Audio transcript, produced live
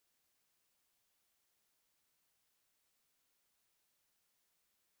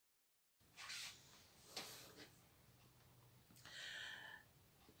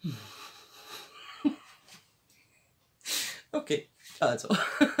Also,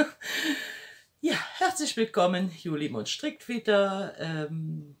 ja, herzlich willkommen. Julimond strickt wieder.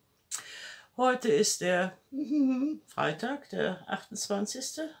 Heute ist der Freitag, der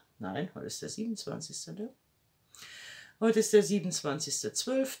 28. Nein, heute ist der 27. Ne? Heute ist der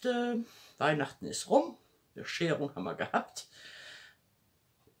 27.12. Weihnachten ist rum. Bescherung haben wir gehabt.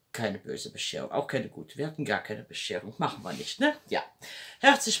 Keine böse Bescherung, auch keine gute. Wir hatten gar keine Bescherung. Machen wir nicht, ne? Ja.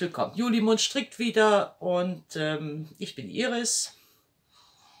 Herzlich willkommen. Julimond strickt wieder und ich bin Iris.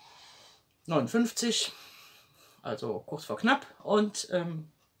 59, also kurz vor knapp. Und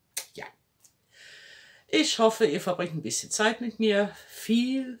ja, ich hoffe, ihr verbringt ein bisschen Zeit mit mir.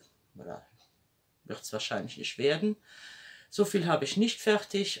 Viel, oder wird es wahrscheinlich nicht werden. So viel habe ich nicht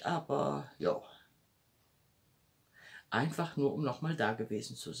fertig, aber ja. Einfach nur, um nochmal da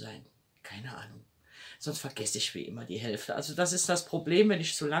gewesen zu sein. Keine Ahnung. Sonst vergesse ich wie immer die Hälfte. Also das ist das Problem, wenn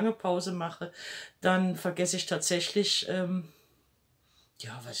ich zu lange Pause mache, dann vergesse ich tatsächlich,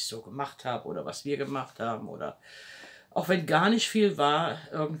 ja, was ich so gemacht habe oder was wir gemacht haben. Oder auch wenn gar nicht viel war,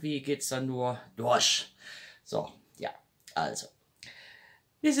 irgendwie geht es dann nur durch. So, ja, also.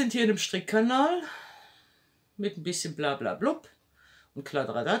 Wir sind hier in einem Strickkanal mit ein bisschen Blablablub und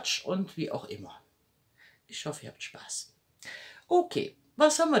Kladderadatsch und wie auch immer. Ich hoffe, ihr habt Spaß. Okay,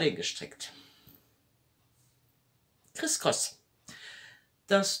 was haben wir denn gestrickt? Crisscross.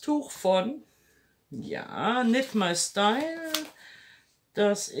 Das Tuch von, ja, Knit My Style.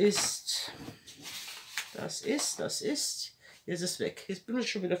 Das ist, jetzt ist es weg. Jetzt bin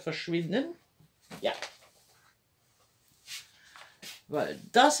ich schon wieder verschwinden. Ja. Weil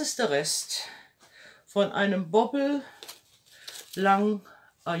das ist der Rest von einem Bobbel Lang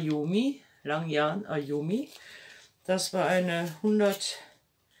Ayumi. Langyan Ayumi. Das war eine 100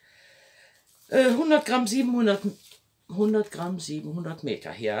 Gramm 700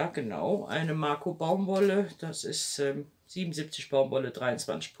 Meter. Ja, genau. Eine Marco Baumwolle. Das ist 77 Baumwolle,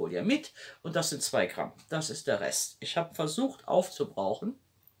 23 Polyamid. Und das sind 2 Gramm. Das ist der Rest. Ich habe versucht aufzubrauchen.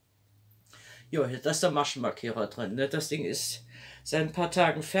 Ja, da ist der Maschenmarkierer drin. Ne? Das Ding ist seit ein paar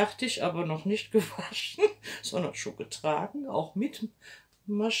Tagen fertig, aber noch nicht gewaschen, sondern schon getragen. Auch mit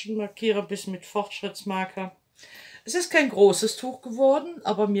Maschenmarkierer bis mit Fortschrittsmarker. Es ist kein großes Tuch geworden,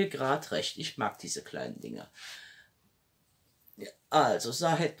 aber mir gerade recht. Ich mag diese kleinen Dinger. Ja, also,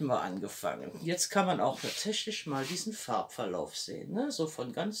 da hätten wir angefangen. Jetzt kann man auch tatsächlich mal diesen Farbverlauf sehen. Ne? So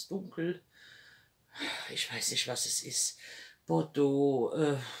von ganz dunkel, ich weiß nicht, was es ist, Bordeaux,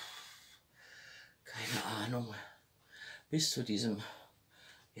 keine Ahnung, bis zu diesem,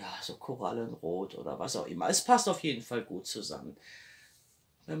 ja, so Korallenrot oder was auch immer. Es passt auf jeden Fall gut zusammen.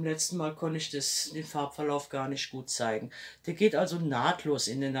 Beim letzten Mal konnte ich den Farbverlauf gar nicht gut zeigen. Der geht also nahtlos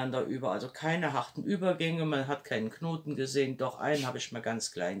ineinander über, also keine harten Übergänge, man hat keinen Knoten gesehen, doch einen habe ich mal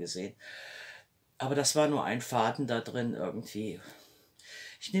ganz klein gesehen. Aber das war nur ein Faden da drin irgendwie.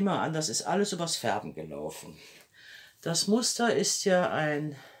 Ich nehme mal an, das ist alles übers Färben gelaufen. Das Muster ist ja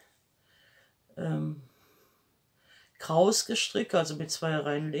ein Kraus gestrickt, also mit 2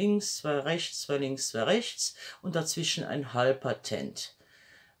 Reihen links, 2 rechts, 2 links, 2 rechts und dazwischen ein Halbpatent.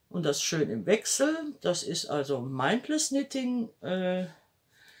 Und das schön im Wechsel, das ist also Mindless Knitting,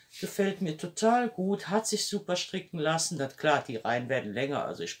 gefällt mir total gut, hat sich super stricken lassen. Das, klar, die Reihen werden länger,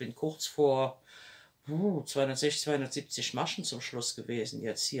 also ich bin kurz vor 260, 270 Maschen zum Schluss gewesen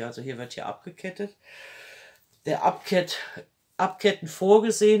jetzt hier. Also hier wird hier abgekettet. Der Abketten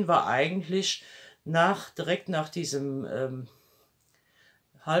vorgesehen war eigentlich direkt nach diesem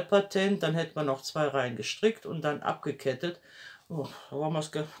Halbpatent, dann hätte man noch 2 Reihen gestrickt und dann abgekettet. Oh, da war mir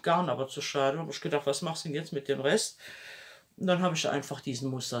das Garn aber zu schade. Da habe ich gedacht, was machst du denn jetzt mit dem Rest? Und dann habe ich einfach diesen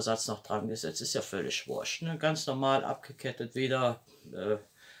Mustersatz noch dran gesetzt. Ist ja völlig wurscht. Ne? Ganz normal abgekettet, wieder,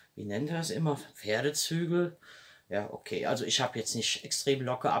 wie nennt er es immer? Pferdezügel. Ja, okay. Also ich habe jetzt nicht extrem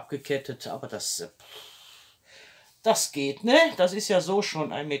locker abgekettet, aber das geht, ne? Das ist ja so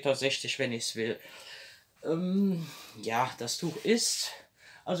schon 1,60 Meter, wenn ich es will. Ja, das Tuch ist,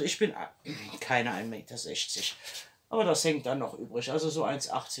 also ich bin keine 1,60 Meter. Aber das hängt dann noch übrig. Also so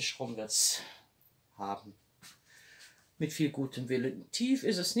 1,80 rum wird es haben. Mit viel gutem Willen. Tief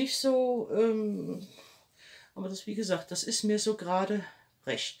ist es nicht so. Aber das, wie gesagt, das ist mir so gerade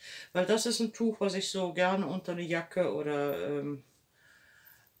recht. Weil das ist ein Tuch, was ich so gerne unter eine Jacke oder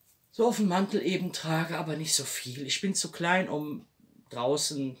so auf den Mantel eben trage. Aber nicht so viel. Ich bin zu klein, um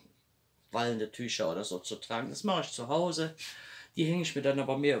draußen wallende Tücher oder so zu tragen. Das mache ich zu Hause. Die hänge ich mir dann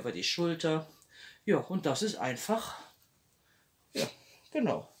aber mehr über die Schulter. Ja, und das ist einfach, ja,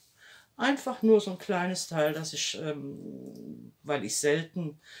 genau, einfach nur so ein kleines Teil, das ich, weil ich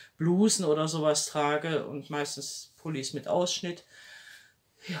selten Blusen oder sowas trage und meistens Pullis mit Ausschnitt,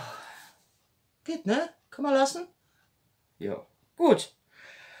 ja, geht, ne? Kann man lassen? Ja, Gut.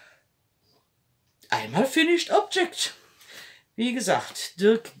 Einmal Finished Object. Wie gesagt,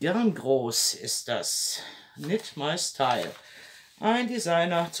 Dirk Gerngroß ist das. Knit My Style. Ein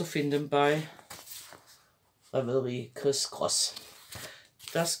Designer zu finden bei Ravelry Criss Cross.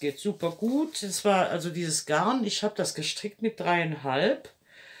 Das geht super gut. Es war also dieses Garn, ich habe das gestrickt mit 3,5.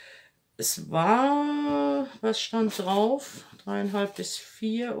 Es war, was stand drauf? 3,5 bis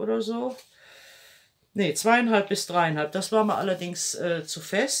 4 oder so. Ne, 2,5 bis 3,5. Das war mir allerdings zu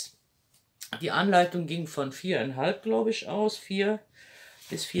fest. Die Anleitung ging von 4,5, glaube ich, aus. 4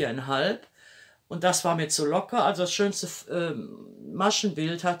 bis 4,5. Und das war mir zu locker. Also das schönste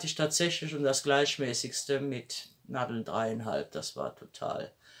Maschenbild hatte ich tatsächlich und das gleichmäßigste mit Nadeln 3,5. Das war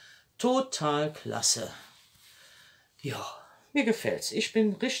total klasse. Ja, mir gefällt's. Ich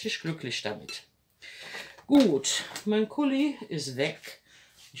bin richtig glücklich damit. Gut, mein Kuli ist weg.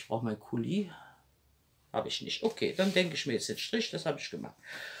 Ich brauche mein Kuli. Habe ich nicht. Okay, dann denke ich mir jetzt den Strich. Das habe ich gemacht.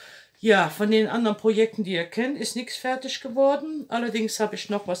 Ja, von den anderen Projekten, die ihr kennt, ist nichts fertig geworden. Allerdings habe ich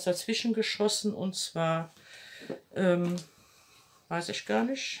noch was dazwischen geschossen. Und zwar, weiß ich gar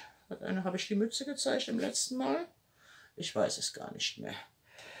nicht. Habe ich die Mütze gezeigt im letzten Mal? Ich weiß es gar nicht mehr.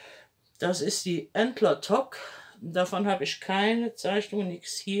 Das ist die Antler Top. Davon habe ich keine Zeichnung,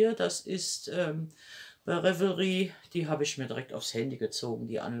 nichts hier. Das ist bei Ravelry. Die habe ich mir direkt aufs Handy gezogen,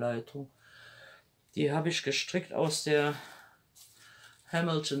 die Anleitung. Die habe ich gestrickt aus der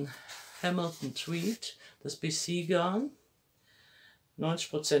Hamilton Tweed, das BC Garn.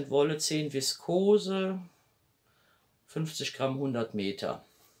 90% Wolle, 10 Viskose, 50 Gramm, 100 Meter.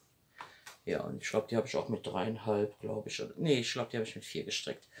 Ja, und ich glaube, die habe ich auch mit 3,5, glaube ich. Nee, ich glaube, die habe ich mit 4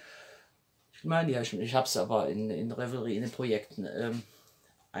 gestrickt. Ich meine, ich habe es aber in Ravelry, in den Projekten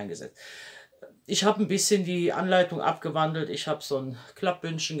eingesetzt. Ich habe ein bisschen die Anleitung abgewandelt. Ich habe so ein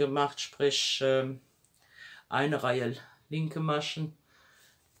Klappbündchen gemacht, sprich eine Reihe linke Maschen,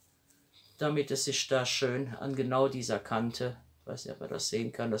 damit es sich da schön an genau dieser Kante, ich weiß nicht, ob man das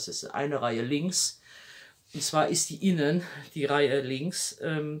sehen kann, das ist eine Reihe links. Und zwar ist die innen, die Reihe links,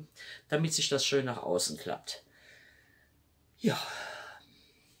 damit sich das schön nach außen klappt. Ja.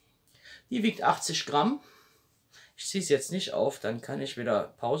 Die wiegt 80 Gramm. Ich ziehe es jetzt nicht auf, dann kann ich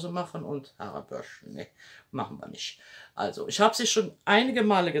wieder Pause machen und Haare bürsten. Ne, machen wir nicht. Also, ich habe sie schon einige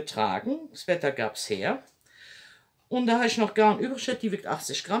Male getragen. Das Wetter gab es her. Und da habe ich noch Garn übrig, die wiegt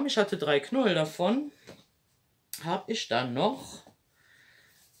 80 Gramm. Ich hatte 3 Knäuel davon. Habe ich dann noch,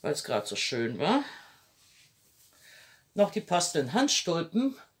 weil es gerade so schön war, noch die passenden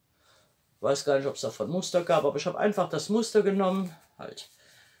Handstulpen. Ich weiß gar nicht, ob es davon Muster gab, aber ich habe einfach das Muster genommen. Halt.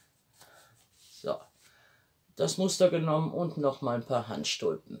 So, das Muster genommen und noch mal ein paar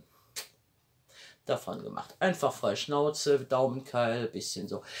Handstulpen davon gemacht. Einfach frei Schnauze, Daumenkeil, bisschen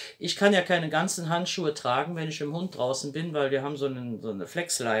so. Ich kann ja keine ganzen Handschuhe tragen, wenn ich im Hund draußen bin, weil wir haben so eine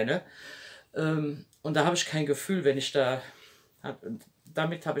Flexleine. Und da habe ich kein Gefühl, wenn ich da...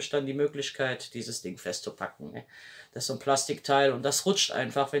 Damit habe ich dann die Möglichkeit, dieses Ding festzupacken. Ne? Das ist so ein Plastikteil und das rutscht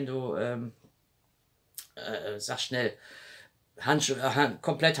einfach, wenn du, sag schnell,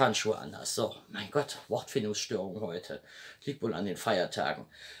 komplett Handschuhe an hast. So, mein Gott, Wortfindungsstörung heute. Liegt wohl an den Feiertagen.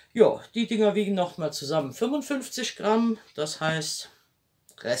 Ja, die Dinger wiegen nochmal zusammen 55 Gramm. Das heißt,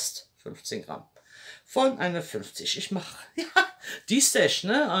 Rest 15 Gramm. Von einer 50. Ich mache, ja, die Stash,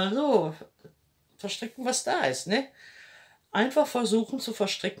 ne? Also, verstricken, was da ist, ne? Einfach versuchen zu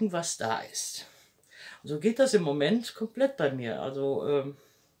verstricken, was da ist. Und so geht das im Moment komplett bei mir. Also,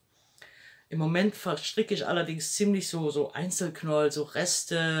 im Moment verstricke ich allerdings ziemlich so Einzelknäuel, so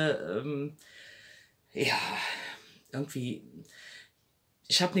Reste. Ja, irgendwie,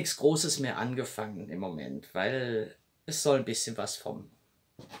 ich habe nichts Großes mehr angefangen im Moment, weil es soll ein bisschen was vom...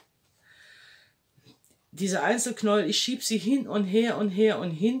 Diese Einzelknäuel, ich schiebe sie hin und her und her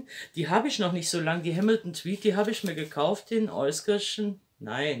und hin. Die habe ich noch nicht so lange. Die Hamilton Tweed, die habe ich mir gekauft in Euskirchen.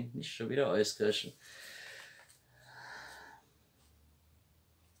 Nein, nicht schon wieder Euskirchen.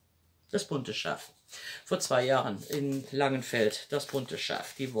 Das bunte Schaf. Vor 2 Jahren in Langenfeld. Das bunte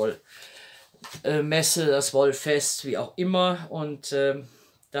Schaf. Die Wollmesse, das Wollfest, wie auch immer. Und da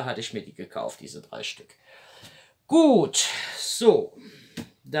hatte ich mir die gekauft, diese 3 Stück. Gut, so.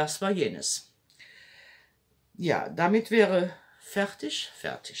 Das war jenes. Ja, damit wäre fertig.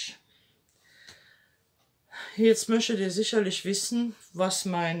 Jetzt möchtet ihr sicherlich wissen, was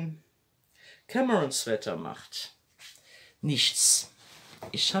mein Cameron-Sweater macht. Nichts.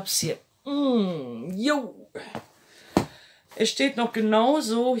 Ich hab's hier. Jo. Es steht noch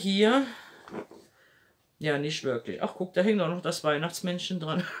genauso hier. Ja, nicht wirklich. Ach, guck, da hängt auch noch das Weihnachtsmännchen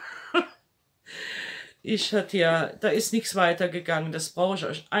dran. Ich hatte ja, da ist nichts weitergegangen. Das brauche ich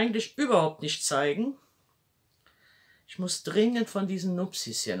euch eigentlich überhaupt nicht zeigen. Ich muss dringend von diesen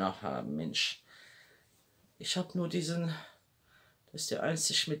Nupsis hier noch haben, Mensch. Ich habe nur diesen, das ist der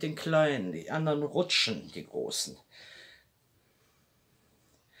einzig mit den kleinen, die anderen rutschen, die großen.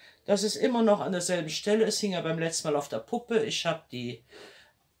 Das ist immer noch an derselben Stelle, es hing ja beim letzten Mal auf der Puppe. Ich habe die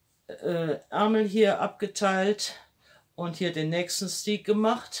Ärmel hier abgeteilt und hier den nächsten Stick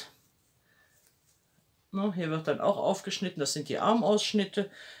gemacht. Hier wird dann auch aufgeschnitten, das sind die Armausschnitte.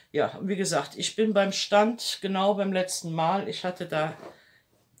 Ja, wie gesagt, ich bin beim Stand, genau beim letzten Mal. Ich hatte da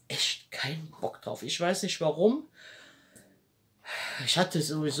echt keinen Bock drauf. Ich weiß nicht warum. Ich hatte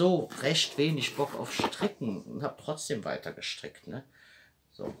sowieso recht wenig Bock auf Stricken und habe trotzdem weiter gestrickt. Ne?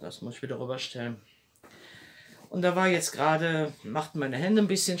 So, das muss ich wieder rüberstellen. Und da war jetzt gerade, machten meine Hände ein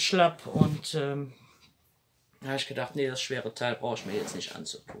bisschen schlapp und da habe ich gedacht, nee, das schwere Teil brauche ich mir jetzt nicht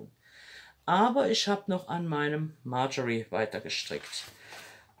anzutun. Aber ich habe noch an meinem Marjorie weiter gestrickt.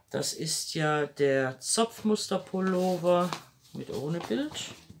 Das ist ja der Zopfmusterpullover mit ohne Bild.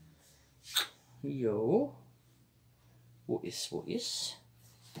 Jo. Wo ist?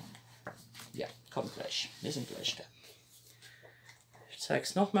 Ja, kommt gleich. Wir sind gleich da. Ich zeige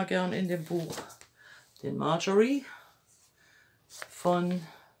es nochmal gern in dem Buch. Den Marjorie von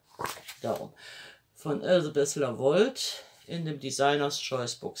Elizabeth Lavold in dem Designer's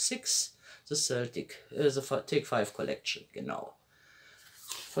Choice Book 6, the Take 5 Collection, genau.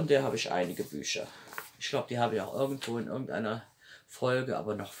 Von der habe ich einige Bücher. Ich glaube, die habe ich auch irgendwo in irgendeiner Folge,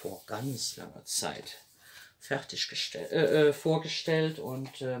 aber noch vor ganz langer Zeit vorgestellt. Und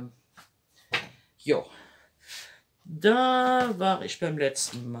jo, da war ich beim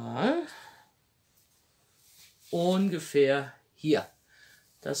letzten Mal ungefähr hier.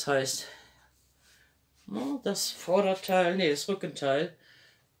 Das heißt, das Vorderteil, nee, das Rückenteil,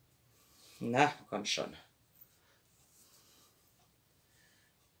 na, komm schon.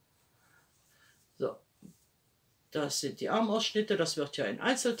 So, das sind die Armausschnitte, das wird ja in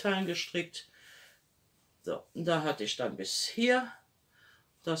Einzelteilen gestrickt. So, da hatte ich dann bis hier,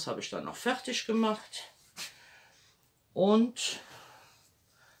 das habe ich dann noch fertig gemacht. Und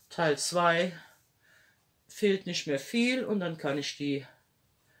Teil 2 fehlt nicht mehr viel und dann kann ich die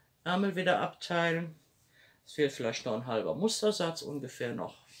Ärmel wieder abteilen. Es fehlt vielleicht noch ein halber Mustersatz, ungefähr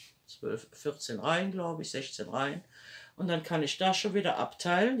noch 12, 14 Reihen, glaube ich, 16 Reihen. Und dann kann ich da schon wieder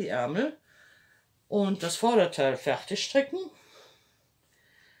abteilen, die Ärmel, und das Vorderteil fertig stricken.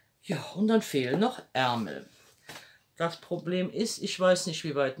 Ja, und dann fehlen noch Ärmel. Das Problem ist, ich weiß nicht,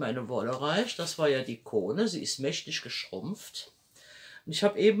 wie weit meine Wolle reicht. Das war ja die Kone, sie ist mächtig geschrumpft. Und ich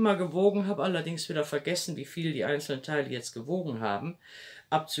habe eben mal gewogen, habe allerdings wieder vergessen, wie viel die einzelnen Teile jetzt gewogen haben.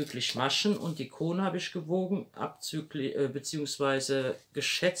 Abzüglich Maschen, und die Kone habe ich gewogen, beziehungsweise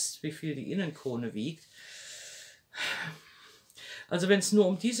geschätzt, wie viel die Innenkrone wiegt. Also wenn es nur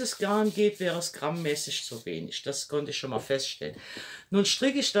um dieses Garn geht, wäre es grammmäßig zu wenig. Das konnte ich schon mal feststellen. Nun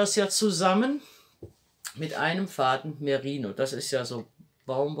stricke ich das ja zusammen mit einem Faden Merino. Das ist ja so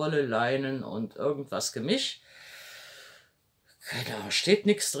Baumwolle, Leinen und irgendwas Gemisch. Keine Ahnung, steht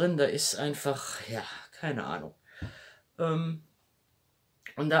nichts drin, da ist einfach, ja, keine Ahnung.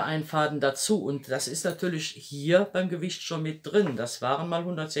 Und da ein Faden dazu, und das ist natürlich hier beim Gewicht schon mit drin. Das waren mal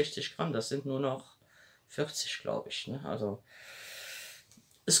 160 Gramm, das sind nur noch 40, glaube ich. Ne? Also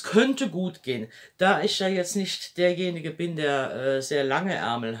es könnte gut gehen. Da ich ja jetzt nicht derjenige bin, der sehr lange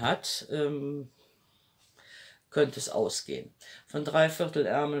Ärmel hat, könnte es ausgehen. Von 3/4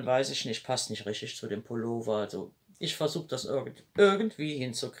 Ärmel weiß ich nicht, passt nicht richtig zu dem Pullover. Also ich versuche das irgendwie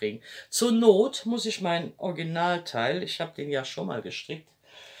hinzukriegen. Zur Not muss ich mein Originalteil, ich habe den ja schon mal gestrickt,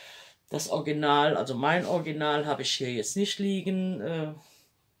 das Original, also mein Original habe ich hier jetzt nicht liegen.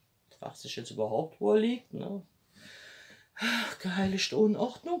 Fragt sich jetzt überhaupt, wo er liegt. Ne? Geheiligte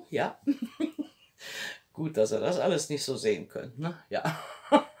Unordnung, ja. Gut, dass ihr das alles nicht so sehen könnt. Ne? Ja.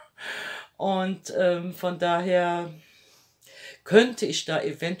 Und von daher könnte ich da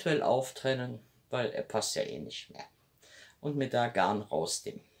eventuell auftrennen, weil er passt ja eh nicht mehr. Und mir da Garn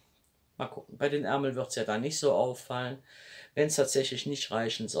rausnehmen. Mal gucken. Bei den Ärmeln wird es ja da nicht so auffallen, wenn es tatsächlich nicht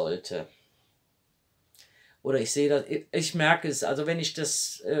reichen sollte. Oder ich sehe das, ich merke es, also wenn ich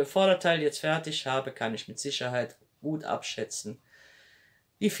das Vorderteil jetzt fertig habe, kann ich mit Sicherheit gut abschätzen,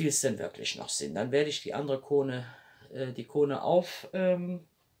 wie viel es denn wirklich noch sind. Dann werde ich die andere Kone, die Kone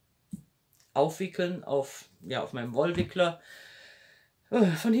aufwickeln auf meinem Wollwickler.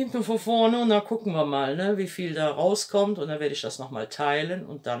 Von hinten und von vorne, und dann gucken wir mal, ne, wie viel da rauskommt, und dann werde ich das nochmal teilen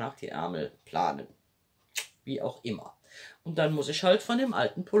und danach die Ärmel planen. Wie auch immer. Und dann muss ich halt von dem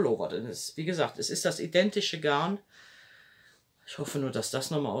alten Pullover, denn es, wie gesagt, es ist das identische Garn. Ich hoffe nur, dass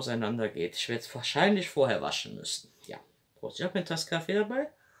das nochmal auseinander geht. Ich werde es wahrscheinlich vorher waschen müssen. Ja, Prost, ich habe mir eine Tasse Kaffee dabei.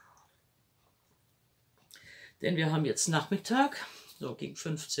 Denn wir haben jetzt Nachmittag, so gegen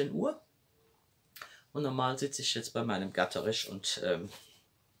 15 Uhr. Und normal sitze ich jetzt bei meinem Gatterisch und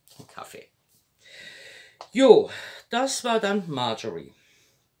Kaffee. Jo, das war dann Marjorie.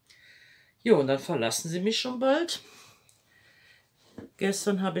 Jo, und dann verlassen sie mich schon bald.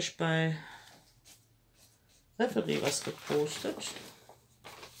 Gestern habe ich bei Ravelry was gepostet.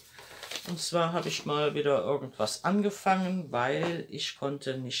 Und zwar habe ich mal wieder irgendwas angefangen, weil ich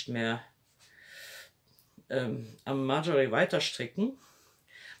konnte nicht mehr am Marjorie weiter stricken.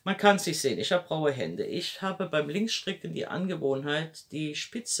 Man kann es nicht sehen, ich habe raue Hände. Ich habe beim Linksstricken die Angewohnheit, die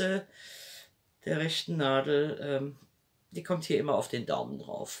Spitze der rechten Nadel, die kommt hier immer auf den Daumen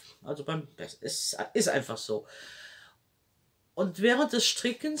drauf. Also es ist einfach so. Und während des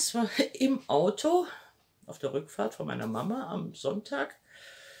Strickens war im Auto, auf der Rückfahrt von meiner Mama am Sonntag,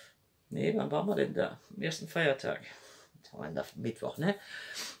 nee, wann waren wir denn da? Am ersten Feiertag. Mittwoch, ne?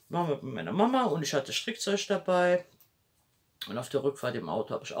 Waren wir bei meiner Mama und ich hatte Strickzeug dabei. Und auf der Rückfahrt im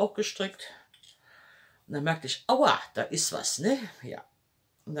Auto habe ich auch gestrickt. Und dann merkte ich, aua, da ist was, ne? Ja.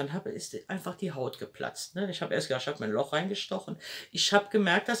 Und dann ist einfach die Haut geplatzt, ne? Ich habe erst gedacht, ich habe mir ein Loch reingestochen. Ich habe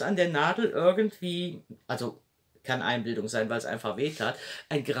gemerkt, dass an der Nadel irgendwie, also kann Einbildung sein, weil es einfach weh tat,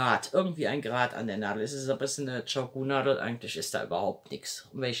 irgendwie ein Grat an der Nadel. Es ist ein bisschen eine Choku-Nadel, eigentlich ist da überhaupt nichts.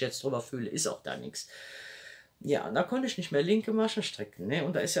 Und wenn ich jetzt drüber fühle, ist auch da nichts. Ja, und da konnte ich nicht mehr linke Maschen stricken, ne?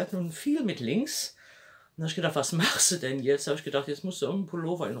 Und da ist ja nun viel mit links. Und da habe ich gedacht, was machst du denn jetzt? Da habe ich gedacht, jetzt musst du irgendeinen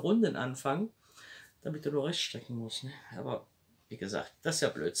Pullover in Runden anfangen, damit du nur rechts stricken musst, ne? Aber wie gesagt, das ist ja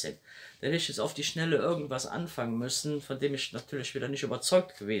Blödsinn. Da hätte ich jetzt auf die Schnelle irgendwas anfangen müssen, von dem ich natürlich wieder nicht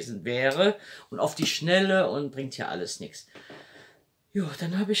überzeugt gewesen wäre. Und auf die Schnelle und bringt ja alles nichts. Jo,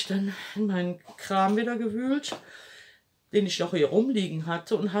 dann habe ich dann in meinen Kram wieder gewühlt, den ich noch hier rumliegen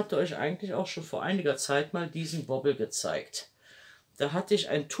hatte und hatte euch eigentlich auch schon vor einiger Zeit mal diesen Bobbel gezeigt. Da hatte ich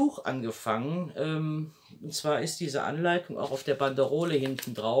ein Tuch angefangen, und zwar ist diese Anleitung auch auf der Banderole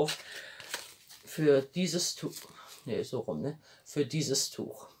hinten drauf für dieses Tuch. Ne, so rum, ne? Für dieses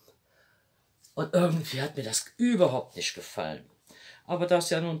Tuch. Und irgendwie hat mir das überhaupt nicht gefallen. Aber da es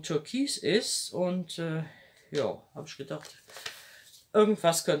ja nun Türkis ist und ja, habe ich gedacht,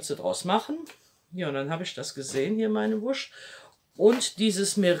 irgendwas könntest du draus machen. Ja, und dann habe ich das gesehen hier, meine Wusch. Und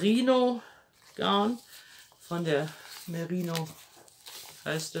dieses Merino-Garn von der Merino,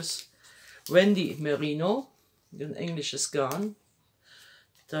 heißt es, Wendy Merino, ein englisches Garn.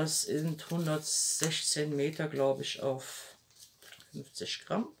 Das sind 116 Meter, glaube ich, auf 50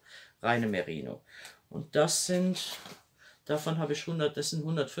 Gramm. Reine Merino. Und das sind, davon habe ich 100, das sind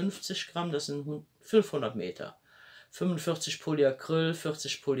 150 Gramm, das sind 500 Meter. 45 Polyacryl,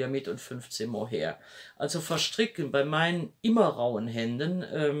 40 Polyamid und 15 Mohair. Also verstricken bei meinen immer rauen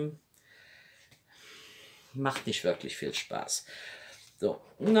Händen macht nicht wirklich viel Spaß. So,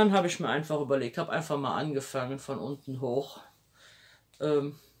 und dann habe ich mir einfach überlegt, habe einfach mal angefangen von unten hoch.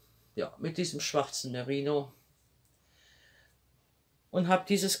 Ja, mit diesem schwarzen Merino und habe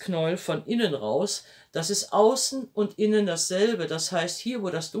dieses Knäuel von innen raus. Das ist außen und innen dasselbe. Das heißt, hier,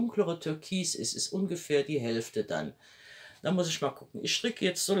 wo das dunklere Türkis ist, ist ungefähr die Hälfte dann. Da muss ich mal gucken. Ich stricke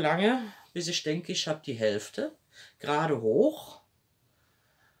jetzt so lange, bis ich denke, ich habe die Hälfte. Gerade hoch.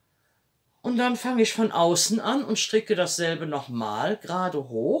 Und dann fange ich von außen an und stricke dasselbe nochmal, gerade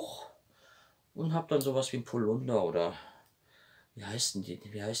hoch. Und habe dann sowas wie ein Polunder oder... Wie heißen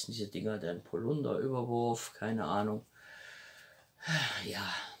diese Dinger denn? Polunder, Überwurf, keine Ahnung.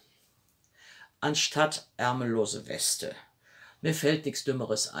 Ja. Anstatt ärmellose Weste. Mir fällt nichts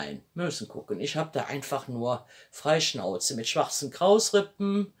Dümmeres ein. Wir müssen gucken. Ich habe da einfach nur Freischnauze mit schwarzen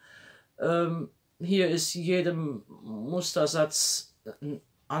Krausrippen. Hier ist jedem Mustersatz ein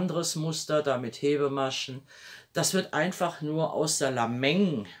anderes Muster, da mit Hebemaschen. Das wird einfach nur aus der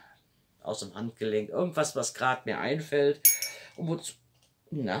Lameng, aus dem Handgelenk, irgendwas, was gerade mir einfällt. Und wozu,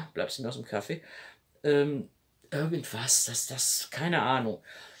 na, bleibst du mir aus dem Kaffee? Irgendwas, keine Ahnung.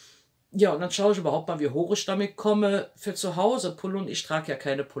 Ja, und dann schaue ich überhaupt mal, wie hoch ich damit komme. Für zu Hause, ich trage ja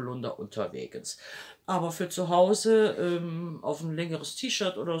keine Polunder unterwegs. Aber für zu Hause, auf ein längeres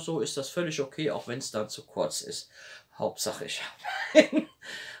T-Shirt oder so, ist das völlig okay, auch wenn es dann zu kurz ist. Hauptsache ich habe.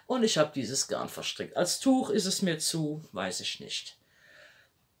 Und ich habe dieses Garn verstrickt. Als Tuch ist es mir zu, weiß ich nicht.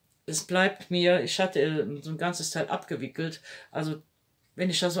 Es bleibt mir, ich hatte so ein ganzes Teil abgewickelt, also wenn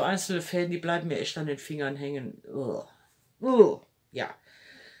ich da so einzelne Fäden, die bleiben mir echt an den Fingern hängen. Ja,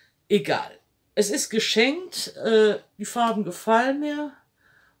 egal. Es ist geschenkt, die Farben gefallen mir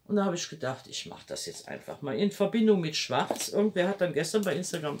und da habe ich gedacht, ich mache das jetzt einfach mal in Verbindung mit Schwarz. Irgendwer hat dann gestern bei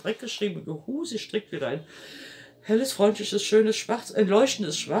Instagram direkt geschrieben, juhu, sie strickt wieder ein helles, freundliches, schönes Schwarz, ein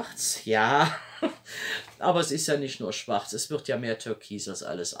leuchtendes Schwarz. Ja, aber es ist ja nicht nur schwarz, es wird ja mehr Türkis als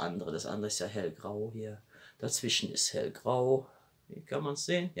alles andere. Das andere ist ja hellgrau hier. Dazwischen ist hellgrau. Wie kann man es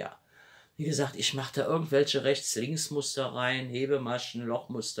sehen? Ja. Wie gesagt, ich mache da irgendwelche Rechts-Links-Muster rein, Hebemaschen,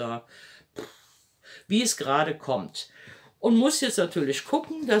 Lochmuster, wie es gerade kommt. Und muss jetzt natürlich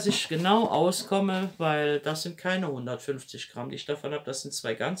gucken, dass ich genau auskomme, weil das sind keine 150 Gramm, die ich davon habe. Das sind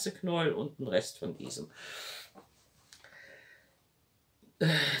 2 ganze Knäuel und ein Rest von diesem.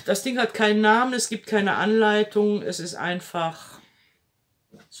 Das Ding hat keinen Namen, es gibt keine Anleitung. Es ist einfach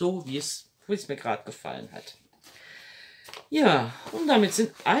so, wie es mir gerade gefallen hat. Ja, und damit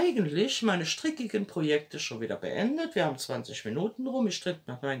sind eigentlich meine strickigen Projekte schon wieder beendet. Wir haben 20 Minuten rum. Ich trinke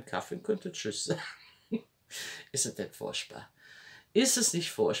noch meinen Kaffee und könnte Tschüss sagen. Ist es nicht furchtbar? Ist es nicht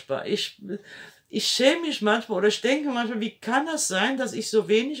furchtbar? Ich schäme mich manchmal oder ich denke manchmal, wie kann das sein, dass ich so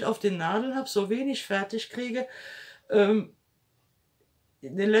wenig auf den Nadeln habe, so wenig fertig kriege? In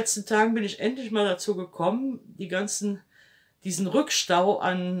den letzten Tagen bin ich endlich mal dazu gekommen, diesen Rückstau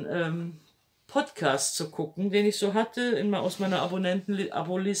an Podcasts zu gucken, den ich so hatte aus meiner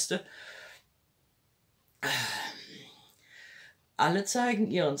Abo-Liste. Alle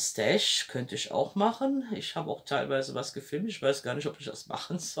zeigen ihren Stash, könnte ich auch machen. Ich habe auch teilweise was gefilmt, ich weiß gar nicht, ob ich das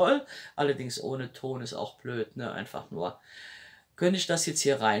machen soll. Allerdings ohne Ton ist auch blöd, ne? Einfach nur. Könnte ich das jetzt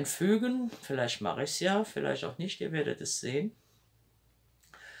hier reinfügen? Vielleicht mache ich es ja, vielleicht auch nicht, ihr werdet es sehen.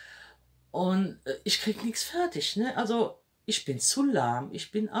 Und ich kriege nichts fertig, ne? Also ich bin zu lahm,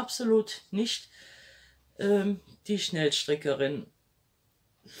 ich bin absolut nicht die Schnellstrickerin.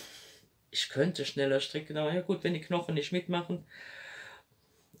 Ich könnte schneller stricken, aber ja gut, wenn die Knochen nicht mitmachen.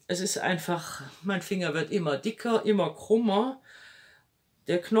 Es ist einfach, mein Finger wird immer dicker, immer krummer.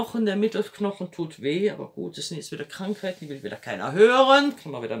 Der Knochen, der Mittelknochen tut weh, aber gut, das sind jetzt wieder Krankheiten, die will wieder keiner hören.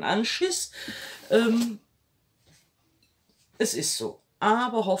 Kriegen wir wieder einen Anschiss. Es ist so.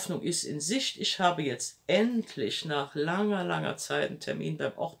 Aber Hoffnung ist in Sicht. Ich habe jetzt endlich nach langer, langer Zeit einen Termin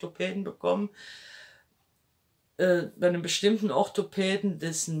beim Orthopäden bekommen. Bei einem bestimmten Orthopäden,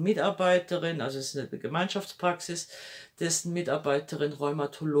 dessen Mitarbeiterin, also es ist eine Gemeinschaftspraxis, dessen Mitarbeiterin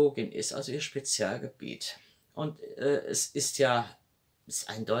Rheumatologin ist, also ihr Spezialgebiet. Und es ist ja, ist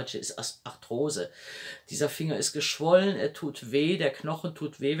ein Deutsche, ist Arthrose. Dieser Finger ist geschwollen, er tut weh, der Knochen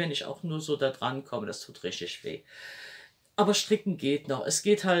tut weh, wenn ich auch nur so da dran komme, das tut richtig weh. Aber stricken geht noch. Es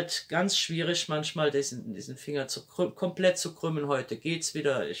geht halt ganz schwierig manchmal, diesen Finger komplett zu krümmen. Heute geht's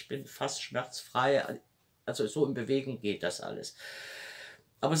wieder, ich bin fast schmerzfrei. Also so in Bewegung geht das alles.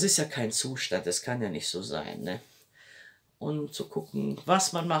 Aber es ist ja kein Zustand, das kann ja nicht so sein, ne? Und zu gucken,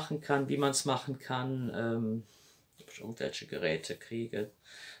 was man machen kann, wie man es machen kann, ob ich irgendwelche Geräte kriege.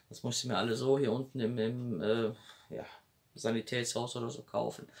 Das muss ich mir alle so hier unten im ja, Sanitätshaus oder so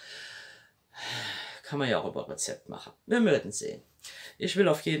kaufen. Kann man ja auch über Rezept machen. Wir werden sehen. Ich will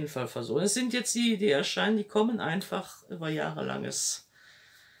auf jeden Fall versuchen. Es sind jetzt die erscheinen, die kommen einfach über jahrelanges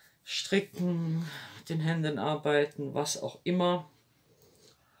Stricken, mit den Händen arbeiten, was auch immer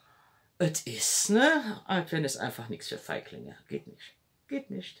es ist, ne? Wenn es einfach nichts für Feiglinge. Geht nicht.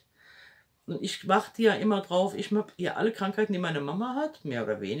 Geht nicht. Und ich warte ja immer drauf, ich habe ja alle Krankheiten, die meine Mama hat, mehr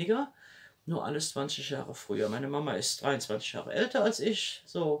oder weniger, nur alles 20 Jahre früher. Meine Mama ist 23 Jahre älter als ich,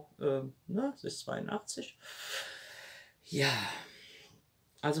 so, ne, sie ist 82. Ja,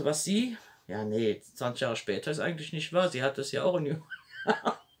 also was sie, ja nee, 20 Jahre später ist eigentlich nicht wahr, sie hat das ja auch in jungen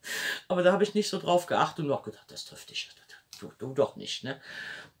Jahren. Aber da habe ich nicht so drauf geachtet und noch gedacht, das trifft dich, du doch nicht, ne?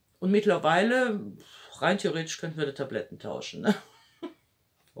 Und mittlerweile, rein theoretisch könnten wir die Tabletten tauschen, ne?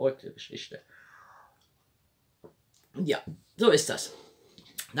 Verrückte Geschichte. Ja, so ist das.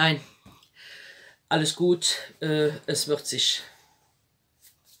 Nein, alles gut, es wird sich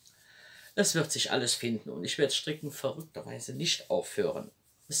alles finden und ich werde stricken verrückterweise nicht aufhören.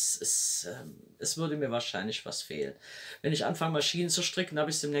 Es würde mir wahrscheinlich was fehlen. Wenn ich anfange Maschinen zu stricken, habe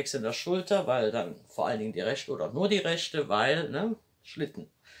ich es demnächst in der Schulter, weil dann vor allen Dingen die rechte oder nur die rechte, weil, ne, Schlitten,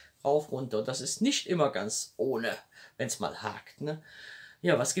 rauf, runter. Und das ist nicht immer ganz ohne, wenn es mal hakt, ne.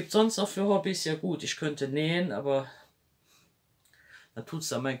 Ja, was gibt es sonst noch für Hobbys? Ja gut, ich könnte nähen, aber dann tut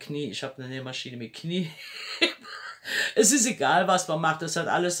es an mein Knie. Ich habe eine Nähmaschine mit Knie. Es ist egal, was man macht. Es hat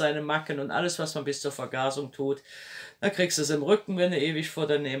alles seine Macken und alles, was man bis zur Vergasung tut. Da kriegst du es im Rücken, wenn du ewig vor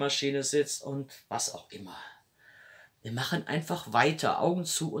der Nähmaschine sitzt und was auch immer. Wir machen einfach weiter, Augen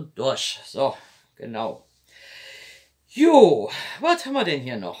zu und durch. So, genau. Jo, was haben wir denn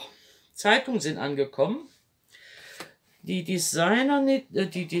hier noch? Zeitungen sind angekommen. Die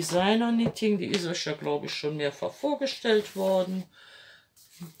Designer-Knitting, die ist euch ja, glaube ich, schon mehrfach vorgestellt worden.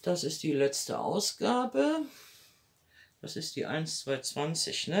 Das ist die letzte Ausgabe. Das ist die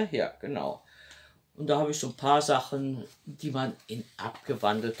 1220, ne? Ja, genau. Und da habe ich so ein paar Sachen, die man in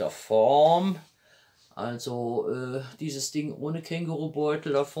abgewandelter Form, also dieses Ding ohne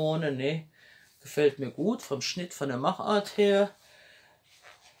Kängurubeutel da vorne, ne? Gefällt mir gut, vom Schnitt, von der Machart her.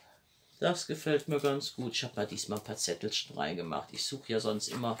 Das gefällt mir ganz gut. Ich habe mal diesmal ein paar Zettelchen reingemacht. Ich suche ja sonst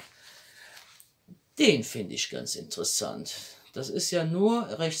immer. Den finde ich ganz interessant. Das ist ja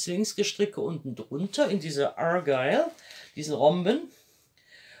nur rechts-links Gestricke unten drunter in dieser Argyle, diesen Romben.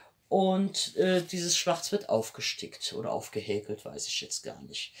 Und dieses Schwarz wird aufgestickt oder aufgehäkelt, weiß ich jetzt gar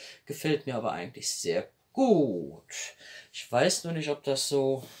nicht. Gefällt mir aber eigentlich sehr gut. Ich weiß nur nicht, ob das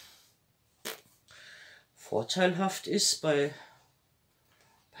so vorteilhaft ist bei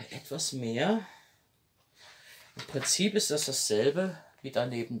etwas mehr. Im Prinzip ist das dasselbe wie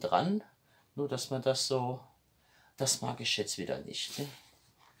daneben dran, nur dass man das so, das mag ich jetzt wieder nicht. Ne?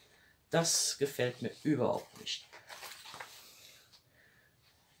 Das gefällt mir überhaupt nicht.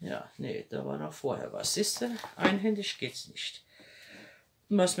 Ja, nee, da war noch vorher was. Siehst du, einhändig geht's nicht.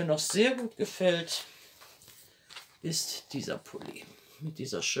 Und was mir noch sehr gut gefällt, ist dieser Pulli. Mit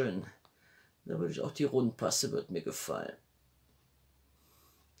dieser schönen, da würde ich auch die Rundpasse, wird mir gefallen.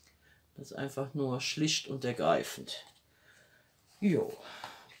 Das ist einfach nur schlicht und ergreifend. Jo,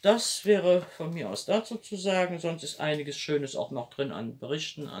 das wäre von mir aus dazu zu sagen. Sonst ist einiges Schönes auch noch drin an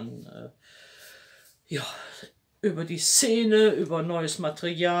Berichten, an ja, über die Szene, über neues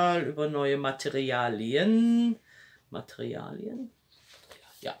Material, über neue Materialien. Materialien?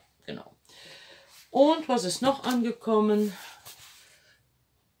 Ja, genau. Und was ist noch angekommen?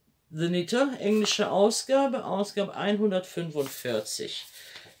 The Knitter, englische Ausgabe, Ausgabe 145.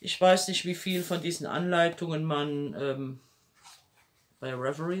 Ich weiß nicht, wie viel von diesen Anleitungen man bei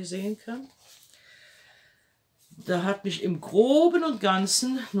Ravelry sehen kann. Da hat mich im Groben und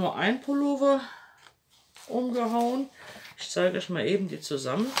Ganzen nur ein Pullover umgehauen. Ich zeige euch mal eben die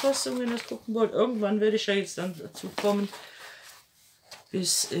Zusammenfassung, wenn ihr das gucken wollt. Irgendwann werde ich ja jetzt dann dazu kommen,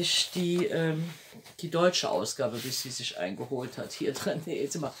 bis ich die deutsche Ausgabe, bis sie sich eingeholt hat, hier drin. Nee,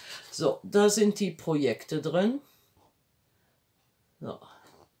 jetzt mal. So, da sind die Projekte drin. So.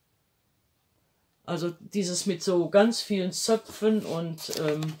 Also dieses mit so ganz vielen Zöpfen und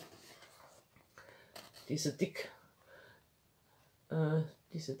diese dicken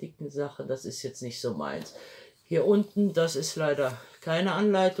Sachen, das ist jetzt nicht so meins. Hier unten, das ist leider keine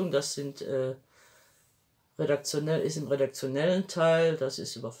Anleitung, das sind ist im redaktionellen Teil, das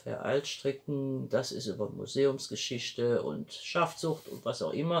ist über Vereiltstricken, das ist über Museumsgeschichte und Schafzucht und was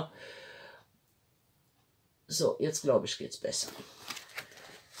auch immer. So, jetzt glaube ich, geht es besser.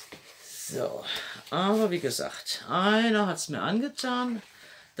 So, aber wie gesagt, einer hat es mir angetan.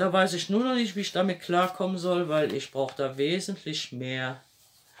 Da weiß ich nur noch nicht, wie ich damit klarkommen soll, weil ich brauche da wesentlich mehr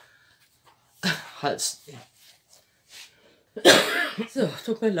Hals. So,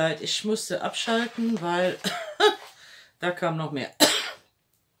 tut mir leid, ich musste abschalten, weil da kam noch mehr.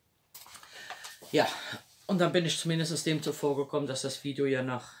 Ja, und dann bin ich zumindest dem zuvor gekommen, dass das Video ja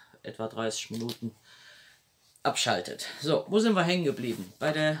nach etwa 30 Minuten abschaltet. So, wo sind wir hängen geblieben?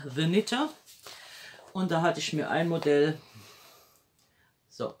 Bei der The Knitter. Und da hatte ich mir ein Modell.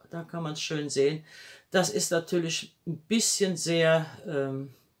 So, da kann man es schön sehen. Das ist natürlich ein bisschen sehr,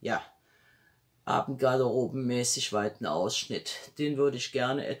 ja, abendgarderobenmäßig weiten Ausschnitt. Den würde ich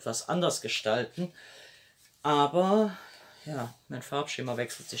gerne etwas anders gestalten. Aber, ja, mein Farbschema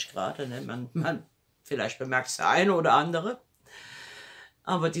wechselt sich gerade. Ne? Vielleicht bemerkt es der eine oder andere.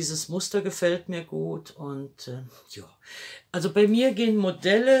 Aber dieses Muster gefällt mir gut und ja. Also bei mir gehen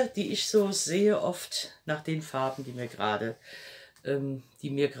Modelle, die ich so sehe, oft nach den Farben, die mir gerade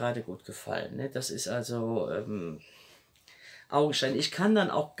gut gefallen. Ne? Das ist also Augenschein. Ich kann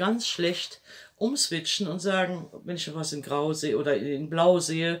dann auch ganz schlecht umswitchen und sagen, wenn ich was in Grau sehe oder in Blau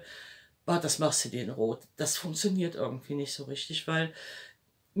sehe, oh, das machst du dir in Rot. Das funktioniert irgendwie nicht so richtig, weil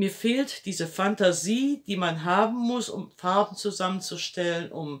mir fehlt diese Fantasie, die man haben muss, um Farben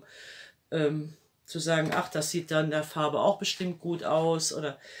zusammenzustellen, um zu sagen, ach, das sieht dann der Farbe auch bestimmt gut aus.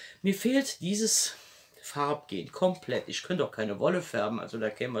 Oder mir fehlt dieses Farbgehen komplett. Ich könnte auch keine Wolle färben, also da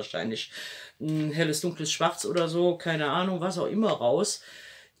käme wahrscheinlich ein helles, dunkles Schwarz oder so, keine Ahnung, was auch immer raus.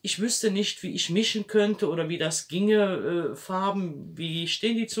 Ich wüsste nicht, wie ich mischen könnte oder wie das ginge, Farben, wie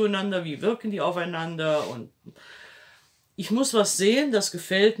stehen die zueinander, wie wirken die aufeinander und ich muss was sehen, das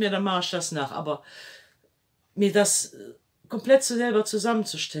gefällt mir, dann mache ich das nach. Aber mir das komplett selber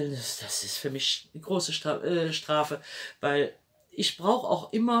zusammenzustellen, das ist für mich eine große Strafe, weil ich brauche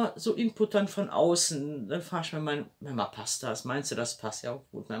auch immer so Input dann von außen. Dann frage ich mir, Mama, passt das? Meinst du, das passt? Ja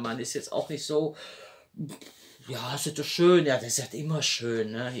gut, mein Mann ist jetzt auch nicht so, ja, ist doch schön, ja, das ist halt immer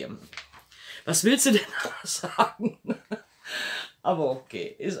schön. Ne? Hier. Was willst du denn sagen? Aber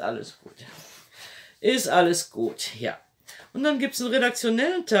okay, ist alles gut. Ist alles gut, ja. Und dann gibt es einen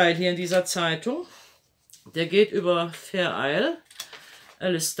redaktionellen Teil hier in dieser Zeitung. Der geht über Fair Isle,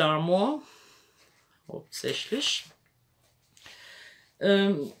 Alice Starmore. hauptsächlich.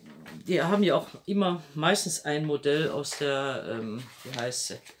 Die haben ja auch immer meistens ein Modell aus der, wie heißt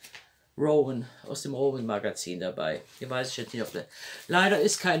sie? Rowan, aus dem Rowan-Magazin dabei. Hier weiß ich jetzt nicht, ob der. Leider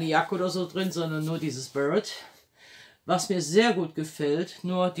ist keine Jacke oder so drin, sondern nur dieses Bird. Was mir sehr gut gefällt,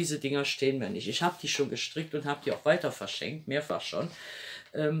 nur diese Dinger stehen mir nicht. Ich habe die schon gestrickt und habe die auch weiter verschenkt, mehrfach schon.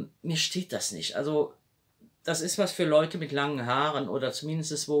 Mir steht das nicht. Also das ist was für Leute mit langen Haaren oder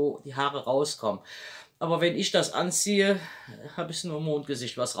zumindest wo die Haare rauskommen. Aber wenn ich das anziehe, habe ich nur im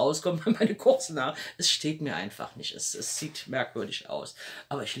Mondgesicht, was rauskommt bei meine kurzen Haare. Es steht mir einfach nicht. Es sieht merkwürdig aus.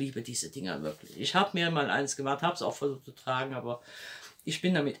 Aber ich liebe diese Dinger wirklich. Ich habe mir mal eins gemacht, habe es auch versucht zu tragen, aber ich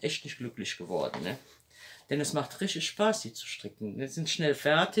bin damit echt nicht glücklich geworden. Ne? Denn es macht richtig Spaß, die zu stricken. Die sind schnell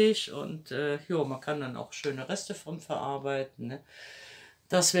fertig und jo, man kann dann auch schöne Reste von verarbeiten. Ne?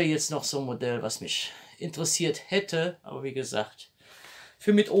 Das wäre jetzt noch so ein Modell, was mich interessiert hätte. Aber wie gesagt,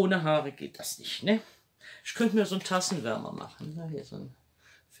 für mit ohne Haare geht das nicht. Ne? Ich könnte mir so einen Tassenwärmer machen. Ne? Hier so ein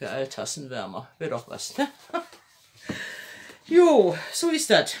für all Tassenwärmer. Wäre doch was. Ne? Jo, so ist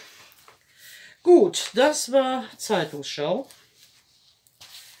das. Gut, das war Zeitungsschau.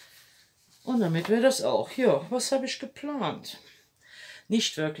 Und damit wäre das auch. Ja, was habe ich geplant?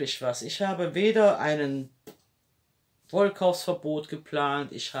 Nicht wirklich was. Ich habe weder einen Wollkaufsverbot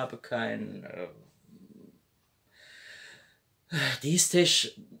geplant, ich habe kein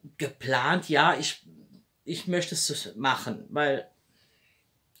Diestisch geplant. Ja, ich möchte es machen, weil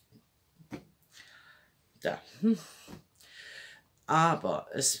da. Aber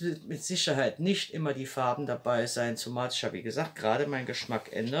es wird mit Sicherheit nicht immer die Farben dabei sein, zumal sich ja, wie gesagt, gerade mein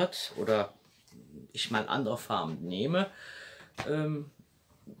Geschmack ändert oder ich mal andere Farben nehme,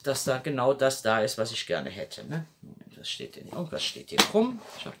 dass da genau das da ist, was ich gerne hätte. Ne? Moment, was steht denn? Irgendwas steht hier rum.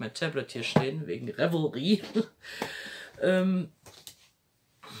 Ich habe mein Tablet hier stehen, wegen Ravelry.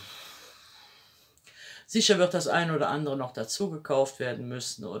 Sicher wird das eine oder andere noch dazu gekauft werden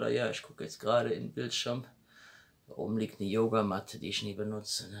müssen. Oder ja, ich gucke jetzt gerade in den Bildschirm. Da oben liegt eine Yogamatte, die ich nie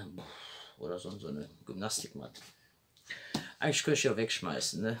benutze. Ne? Oder so eine Gymnastikmatte. Eigentlich könnte ich ja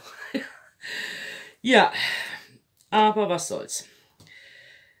wegschmeißen. Ne? Ja, aber was soll's.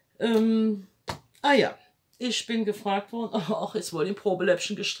 Ja, ich bin gefragt worden. Ach, jetzt wollen die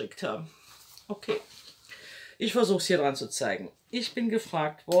Probeläppchen gestrickt haben. Okay, ich versuche es hier dran zu zeigen. Ich bin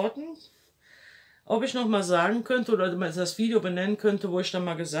gefragt worden, ob ich noch mal sagen könnte oder das Video benennen könnte, wo ich dann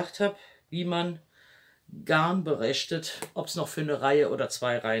mal gesagt habe, wie man Garn berechnet, ob es noch für eine Reihe oder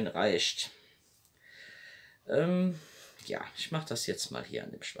 2 Reihen reicht. Ja, ich mache das jetzt mal hier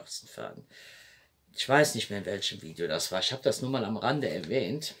an dem schwarzen Faden. Ich weiß nicht mehr, in welchem Video das war. Ich habe das nur mal am Rande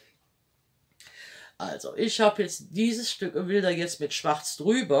erwähnt. Also, ich habe jetzt dieses Stück und will da jetzt mit schwarz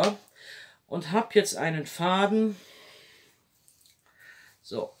drüber und habe jetzt einen Faden.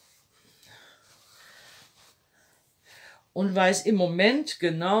 So. Und weiß im Moment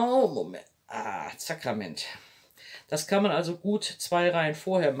genau, Sakrament. Das kann man also gut 2 Reihen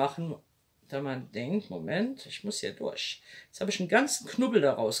vorher machen, da man denkt, Moment, ich muss hier durch. Jetzt habe ich einen ganzen Knubbel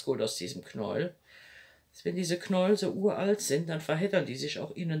da rausgeholt aus diesem Knäuel. Wenn diese Knäuel so uralt sind, dann verheddern die sich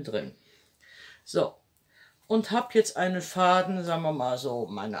auch innen drin. So, und habe jetzt einen Faden, sagen wir mal so,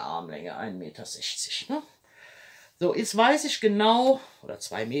 meine Armlänge, 1,60 Meter. Ne? So, jetzt weiß ich genau, oder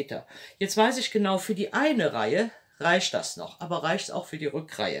 2 Meter, jetzt weiß ich genau, für die eine Reihe reicht das noch, aber reicht es auch für die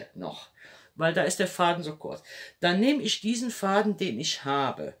Rückreihe noch, weil da ist der Faden so kurz. Dann nehme ich diesen Faden, den ich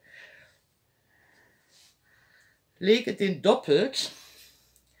habe, lege den doppelt,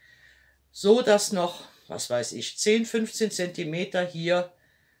 so dass noch, was weiß ich, 10, 15 Zentimeter hier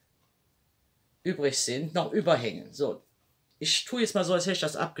übrig sind, noch überhängen. So, ich tue jetzt mal so, als hätte ich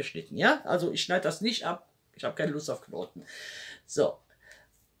das abgeschnitten, ja? Also ich schneide das nicht ab, ich habe keine Lust auf Knoten. So,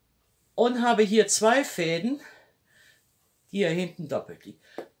 und habe hier 2 Fäden, die hier hinten doppelt liegen.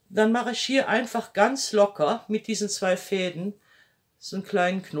 Dann mache ich hier einfach ganz locker mit diesen 2 Fäden so einen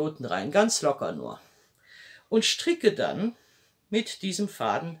kleinen Knoten rein, ganz locker nur. Und stricke dann mit diesem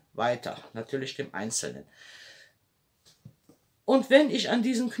Faden weiter, natürlich dem einzelnen. Und wenn ich an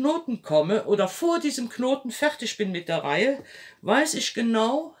diesen Knoten komme oder vor diesem Knoten fertig bin mit der Reihe, weiß ich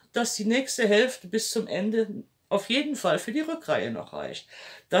genau, dass die nächste Hälfte bis zum Ende auf jeden Fall für die Rückreihe noch reicht.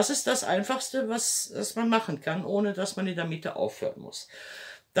 Das ist das Einfachste, was man machen kann, ohne dass man in der Mitte aufhören muss.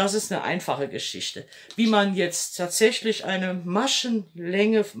 Das ist eine einfache Geschichte. Wie man jetzt tatsächlich eine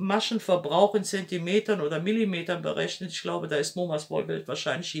Maschenlänge, Maschenverbrauch in Zentimetern oder Millimetern berechnet, ich glaube, da ist Momas Wollbild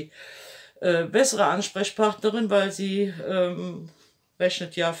wahrscheinlich die bessere Ansprechpartnerin, weil sie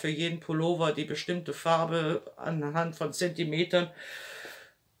rechnet ja für jeden Pullover die bestimmte Farbe anhand von Zentimetern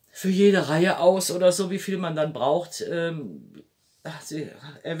für jede Reihe aus oder so, wie viel man dann braucht. sie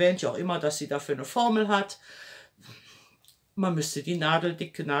erwähnt ja auch immer, dass sie dafür eine Formel hat. Man müsste die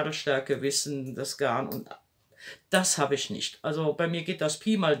Nadeldicke, Nadelstärke wissen, das Garn, und das habe ich nicht. Also bei mir geht das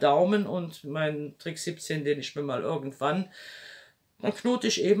Pi mal Daumen, und mein Trick 17, den ich mir mal irgendwann, dann knote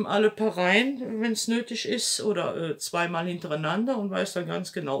ich eben alle paar Reihen, wenn es nötig ist, oder zweimal hintereinander, und weiß dann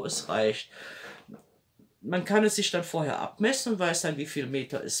ganz genau, es reicht. Man kann es sich dann vorher abmessen und weiß dann, wie viele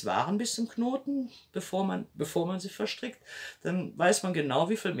Meter es waren bis zum Knoten, bevor man sie verstrickt. Dann weiß man genau,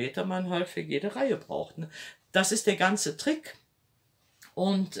 wie viele Meter man halt für jede Reihe braucht. Das ist der ganze Trick,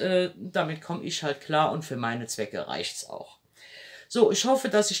 und damit komme ich halt klar, und für meine Zwecke reicht es auch. So, ich hoffe,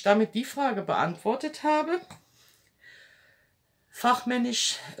 dass ich damit die Frage beantwortet habe.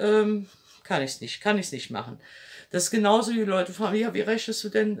 Fachmännisch kann ich es nicht machen. Das ist genauso, wie die Leute fragen, ja, wie rechnest du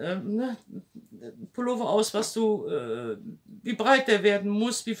denn Pullover aus, wie breit der werden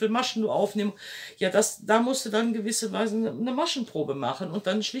muss, wie viele Maschen du aufnehmen. Ja, da musst du dann gewisserweise eine Maschenprobe machen und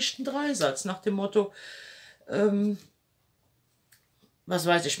dann einen schlichten Dreisatz nach dem Motto, was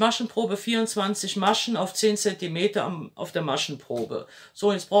weiß ich, Maschenprobe, 24 Maschen auf 10 cm auf der Maschenprobe.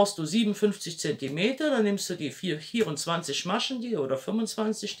 So, jetzt brauchst du 57 cm, dann nimmst du die 24 Maschen, oder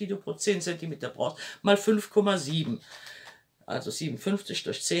 25, die du pro 10 cm brauchst, mal 5,7. Also 57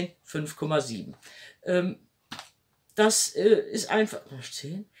 durch 10, 5,7. Das ist einfach...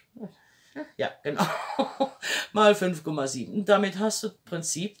 10? Ja, genau. Mal 5,7. Und damit hast du im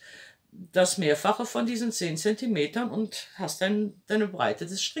Prinzip das Mehrfache von diesen 10 cm und hast dann deine Breite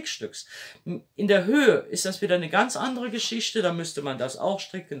des Strickstücks. In der Höhe ist das wieder eine ganz andere Geschichte, da müsste man das auch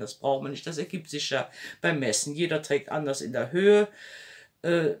stricken, das braucht man nicht, das ergibt sich ja beim Messen. Jeder trägt anders in der Höhe,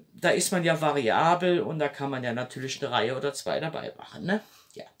 da ist man ja variabel, und da kann man ja natürlich eine Reihe oder zwei dabei machen, ne?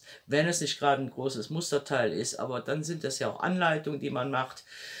 Ja, wenn es nicht gerade ein großes Musterteil ist, aber dann sind das ja auch Anleitungen, die man macht.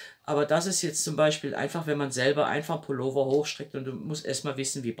 Aber das ist jetzt zum Beispiel einfach, wenn man selber einfach Pullover hochstrickt, und du musst erstmal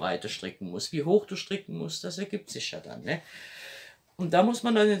wissen, wie breit du stricken musst, wie hoch du stricken musst, das ergibt sich ja dann, ne? Und da muss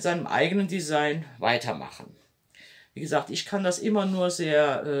man dann in seinem eigenen Design weitermachen. Wie gesagt, ich kann das immer nur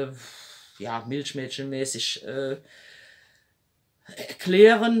sehr, ja, milchmädchenmäßig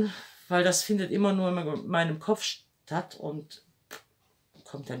erklären, weil das findet immer nur in meinem Kopf statt und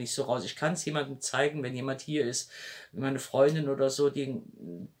kommt da nicht so raus. Ich kann es jemandem zeigen, wenn jemand hier ist, meine Freundin oder so, die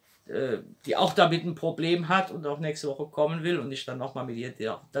auch damit ein Problem hat und auch nächste Woche kommen will, und ich dann nochmal mit ihr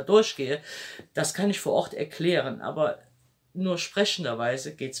da durchgehe. Das kann ich vor Ort erklären, aber nur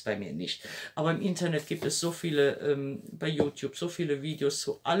sprechenderweise geht es bei mir nicht. Aber im Internet gibt es so viele, bei YouTube, so viele Videos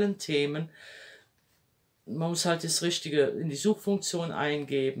zu allen Themen. Man muss halt das Richtige in die Suchfunktion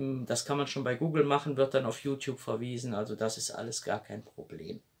eingeben. Das kann man schon bei Google machen, wird dann auf YouTube verwiesen. Also das ist alles gar kein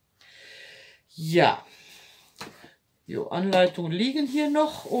Problem. Ja, jo, Anleitungen liegen hier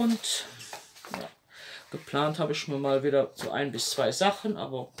noch, und ja, geplant habe ich mir mal wieder so 1 bis 2 Sachen,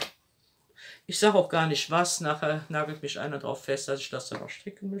 aber ich sage auch gar nicht was. Nachher nagelt mich einer drauf fest, dass ich das dann noch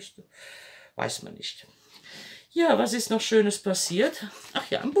stricken müsste. Weiß man nicht. Ja, was ist noch Schönes passiert? Ach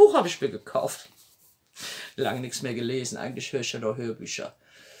ja, ein Buch habe ich mir gekauft. Lange nichts mehr gelesen. Eigentlich höre ich ja noch Hörbücher.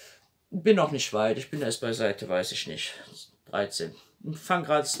 Bin noch nicht weit. Ich bin erst bei Seite, weiß ich nicht, 13. Ich fange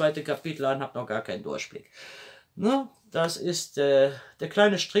gerade das 2. Kapitel an, habe noch gar keinen Durchblick. Ne? Das ist der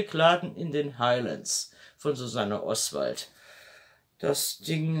kleine Strickladen in den Highlands von Susanne Oswald. Das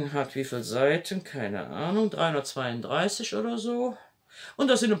Ding hat wie viele Seiten? Keine Ahnung, 332 oder so. Und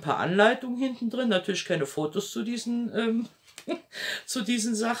da sind ein paar Anleitungen hinten drin. Natürlich keine Fotos zu diesen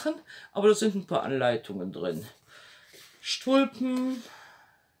Sachen, aber da sind ein paar Anleitungen drin. Stulpen,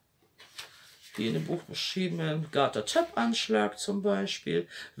 die in dem Buch beschriebenen Garter-Tab-Anschlag zum Beispiel,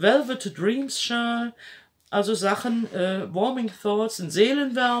 Velvet Dreams Schal, also Sachen, Warming Thoughts, ein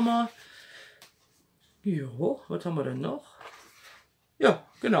Seelenwärmer. Jo, was haben wir denn noch? Ja,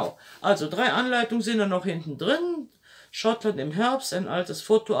 genau. Also 3 Anleitungen sind da noch hinten drin. Schottland im Herbst, ein altes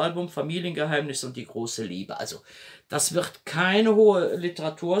Fotoalbum, Familiengeheimnis und die große Liebe. Also das wird keine hohe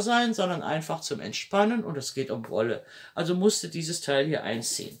Literatur sein, sondern einfach zum Entspannen, und es geht um Wolle. Also musste dieses Teil hier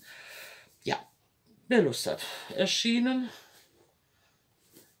einziehen. Ja, wer Lust hat. Erschienen,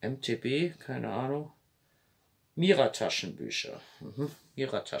 MTB, keine Ahnung, Mira-Taschenbücher.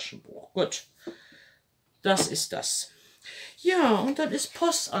 Mira-Taschenbuch, gut. Das ist das. Ja, und dann ist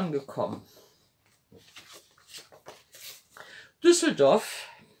Post angekommen. Düsseldorf,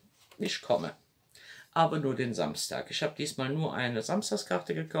 ich komme. Aber nur den Samstag. Ich habe diesmal nur eine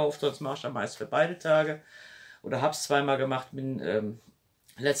Samstagskarte gekauft, sonst mache ich am meisten für beide Tage. Oder habe es zweimal gemacht, bin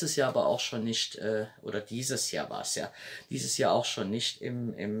letztes Jahr aber auch schon nicht, oder dieses Jahr war es ja, dieses Jahr auch schon nicht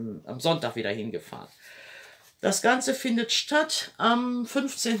am Sonntag wieder hingefahren. Das Ganze findet statt am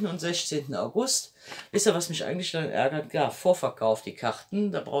 15. und 16. August. Wisst ihr, was mich eigentlich dann ärgert? Ja, Vorverkauf, die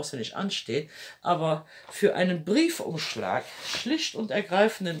Karten, da brauchst du nicht anstehen. Aber für einen Briefumschlag, schlicht und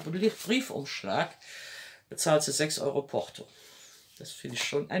ergreifenden Briefumschlag, bezahlst du 6 Euro Porto. Das finde ich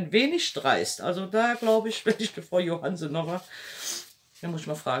schon ein wenig dreist. Also da glaube ich, wenn ich die Frau Johansen noch war, dann muss ich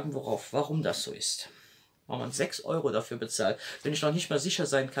mal fragen, warum das so ist. Warum man 6 Euro dafür bezahlt, wenn ich noch nicht mal sicher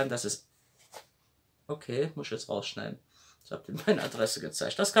sein kann, dass es... Okay, muss ich jetzt rausschneiden. Ich habe dir meine Adresse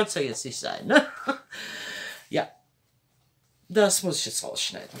gezeigt. Das kann es ja jetzt nicht sein, ne? Ja, das muss ich jetzt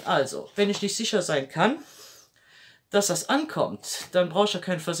rausschneiden. Also, wenn ich nicht sicher sein kann, dass das ankommt, dann brauche ich ja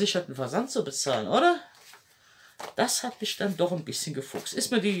keinen versicherten Versand zu bezahlen, oder? Das hat mich dann doch ein bisschen gefuchst.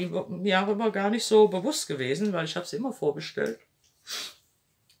 Ist mir die Jahre immer gar nicht so bewusst gewesen, weil ich habe sie immer vorbestellt.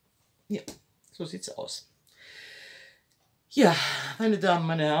 Ja, so sieht es aus. Ja, meine Damen,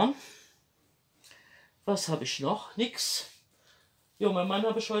 meine Herren. Was habe ich noch? Nix. Jo, mein Mann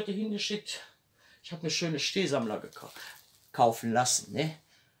habe ich heute hingeschickt. Ich habe mir schöne Stehsammler kaufen lassen. Ne?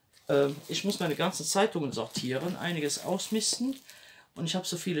 Ich muss meine ganzen Zeitungen sortieren, einiges ausmisten. Und ich habe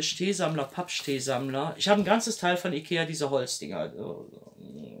so viele Stehsammler, Pappstehsammler. Ich habe ein ganzes Teil von Ikea, diese Holzdinger.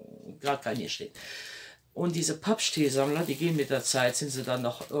 Gerade kein hier steht. Und diese Pappstehsammler, die gehen mit der Zeit, sind sie dann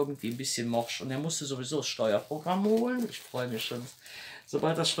noch irgendwie ein bisschen morsch. Und er musste sowieso das Steuerprogramm holen. Ich freue mich schon.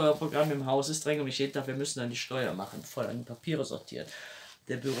 Sobald das Steuerprogramm im Haus ist, dränge mich jeden Tag, wir müssen dann die Steuer machen, voll an die Papiere sortieren.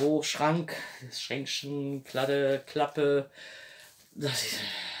 Der Büroschrank, das Schränkchen, Kladde, Klappe.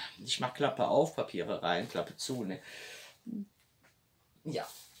 Ich mache Klappe auf, Papiere rein, Klappe zu. Ne? Ja.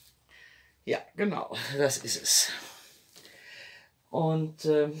 Ja, genau, das ist es. Und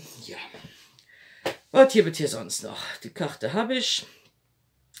ja. Was gibt es hier sonst noch? Die Karte habe ich.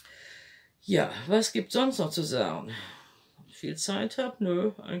 Ja, was gibt es sonst noch zu sagen? Viel Zeit habe?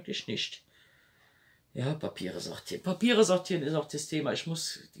 Nö, eigentlich nicht. Ja, Papiere sortieren. Papiere sortieren ist auch das Thema. Ich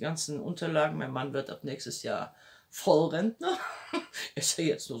muss die ganzen Unterlagen, mein Mann wird ab nächstes Jahr Vollrentner. Ist ja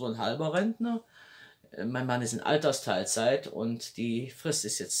jetzt nur so ein halber Rentner. Mein Mann ist in Altersteilzeit und die Frist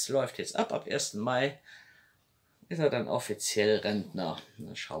ist jetzt, läuft jetzt ab 1. Mai. Ist er dann offiziell Rentner.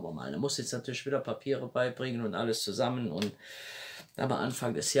 Na, schauen wir mal. Er muss jetzt natürlich wieder Papiere beibringen und alles zusammen und am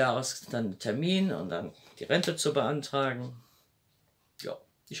Anfang des Jahres dann einen Termin und dann die Rente zu beantragen. Ja,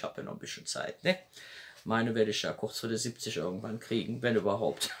 ich habe ja noch ein bisschen Zeit, ne? Meine werde ich ja kurz vor der 70 irgendwann kriegen, wenn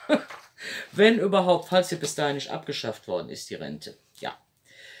überhaupt. Wenn überhaupt, falls sie bis dahin nicht abgeschafft worden ist, die Rente. Ja.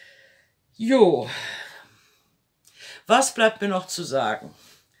 Jo. Was bleibt mir noch zu sagen?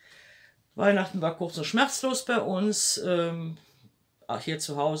 Weihnachten war kurz und schmerzlos bei uns. Hier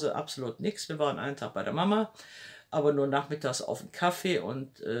zu Hause absolut nichts. Wir waren einen Tag bei der Mama, aber nur nachmittags auf einen Kaffee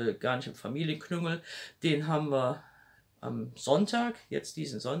und gar nicht im Familienknüngel. Den haben wir am Sonntag, jetzt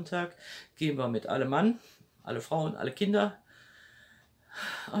diesen Sonntag, gehen wir mit allem Mann, alle Frauen, alle Kinder,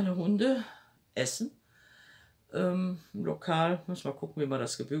 alle Hunde essen. Im Lokal, müssen wir gucken, wie wir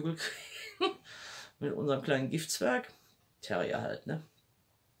das gebügelt kriegen. Mit unserem kleinen Giftswerk. Terrier halt, ne?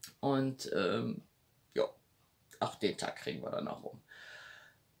 Und ja, auch den Tag kriegen wir dann auch rum.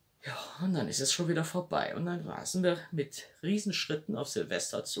 Ja, und dann ist es schon wieder vorbei. Und dann rasen wir mit Riesenschritten auf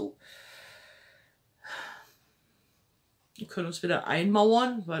Silvester zu. Wir können uns wieder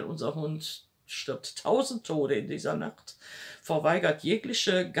einmauern, weil unser Hund stirbt 1000 Tode in dieser Nacht. Verweigert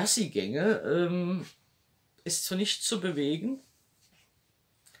jegliche Gassigänge, ist zu nichts zu bewegen.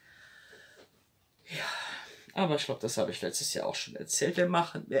 Ja, aber ich glaube, das habe ich letztes Jahr auch schon erzählt.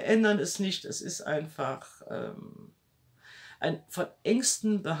 Wir ändern es nicht. Es ist einfach ein von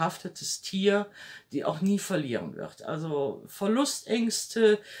Ängsten behaftetes Tier, die auch nie verlieren wird. Also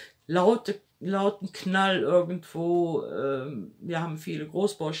Verlustängste, lauten Knall irgendwo. Wir haben viele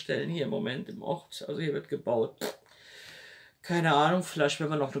Großbaustellen hier im Moment im Ort. Also hier wird gebaut. Keine Ahnung, vielleicht wenn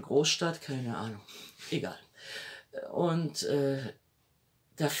wir noch eine Großstadt, keine Ahnung. Egal. Und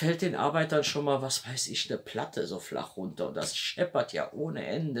da fällt den Arbeitern schon mal, was weiß ich, eine Platte so flach runter. Und das scheppert ja ohne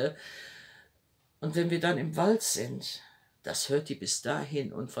Ende. Und wenn wir dann im Wald sind, das hört die bis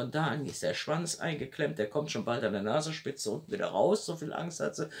dahin. Und von da an ist der Schwanz eingeklemmt. Der kommt schon bald an der Nasenspitze unten wieder raus. So viel Angst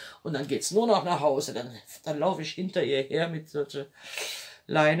hat sie. Und dann geht es nur noch nach Hause. Dann laufe ich hinter ihr her mit solcher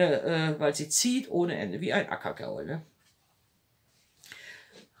Leine, weil sie zieht ohne Ende. Wie ein Ackergaul. Ne?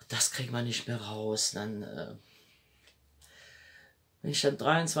 Das kriegt man nicht mehr raus. Dann... Wenn ich dann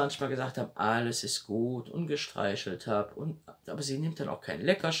 23 Mal gesagt habe, alles ist gut und gestreichelt habe, aber sie nimmt dann auch kein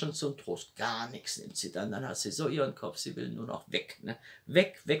Leckerchen zum Trost, gar nichts nimmt sie dann. Dann hat sie so ihren Kopf, sie will nur noch weg. Ne?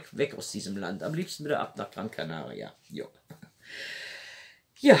 Weg, weg, weg aus diesem Land. Am liebsten wieder ab nach Gran Canaria. Jo.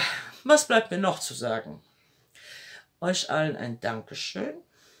 Ja, was bleibt mir noch zu sagen? Euch allen ein Dankeschön.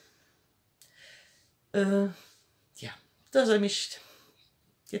 dass ihr mich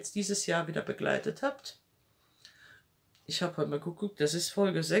jetzt dieses Jahr wieder begleitet habt. Ich habe heute mal geguckt, das ist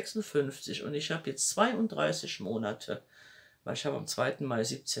Folge 56 und ich habe jetzt 32 Monate, weil ich habe am 2. Mai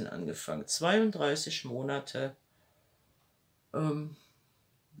 17 angefangen, 32 Monate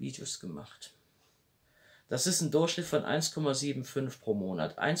Videos gemacht. Das ist ein Durchschnitt von 1,75 pro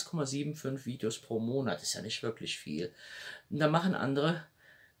Monat. 1,75 Videos pro Monat ist ja nicht wirklich viel. Und da machen andere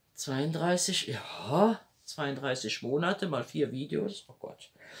 32, ja, 32 Monate mal 4 Videos. Oh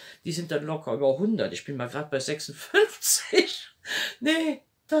Gott, die sind dann locker über 100. Ich bin mal gerade bei 56. Nee,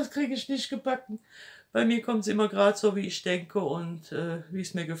 das kriege ich nicht gebacken. Bei mir kommt es immer gerade so, wie ich denke und wie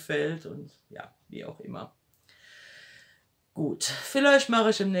es mir gefällt und ja, wie auch immer. Gut, vielleicht mache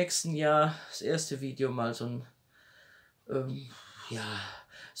ich im nächsten Jahr das erste Video mal so ein, ja,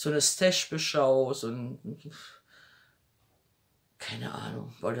 so eine Stash-Beschau, so ein, keine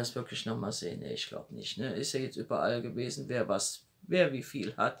Ahnung, wollte das wirklich nochmal sehen? Nee, ich glaube nicht, ne? Ist ja jetzt überall gewesen, wer wie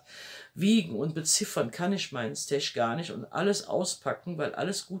viel hat. Wiegen und beziffern kann ich meinen Stash gar nicht und alles auspacken, weil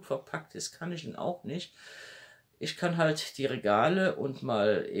alles gut verpackt ist, kann ich ihn auch nicht. Ich kann halt die Regale und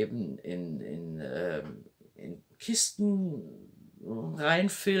mal eben in Kisten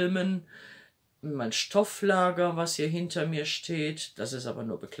reinfilmen. Mein Stofflager, was hier hinter mir steht, das ist aber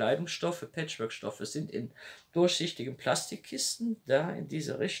nur Bekleidungsstoffe, Patchworkstoffe, sind in durchsichtigen Plastikkisten, da in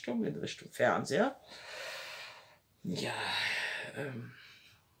diese Richtung, in Richtung Fernseher. Ja,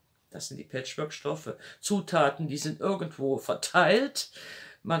 das sind die Patchworkstoffe. Zutaten, die sind irgendwo verteilt.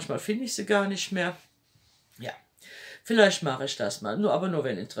 Manchmal finde ich sie gar nicht mehr. Ja, vielleicht mache ich das mal, aber nur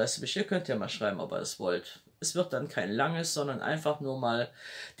wenn Interesse besteht. Ihr könnt ja mal schreiben, ob ihr es wollt. Es wird dann kein langes, sondern einfach nur mal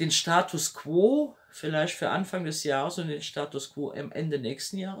den Status Quo, vielleicht für Anfang des Jahres und den Status Quo am Ende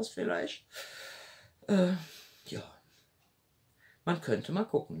nächsten Jahres vielleicht. Ja, man könnte mal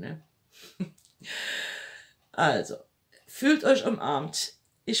gucken, ne? Also, fühlt euch umarmt.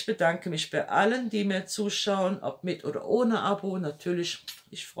 Ich bedanke mich bei allen, die mir zuschauen, ob mit oder ohne Abo. Natürlich,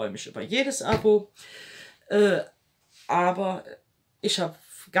 ich freue mich über jedes Abo. Aber ich habe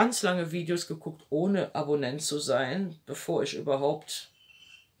ganz lange Videos geguckt, ohne Abonnent zu sein. Bevor ich überhaupt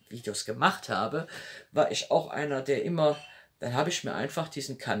Videos gemacht habe, war ich auch einer, der immer, dann habe ich mir einfach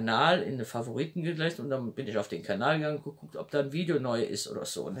diesen Kanal in den Favoriten gelegt und dann bin ich auf den Kanal gegangen und geguckt, ob da ein Video neu ist oder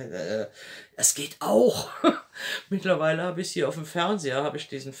so. Und es geht auch. Mittlerweile habe ich hier auf dem Fernseher, habe ich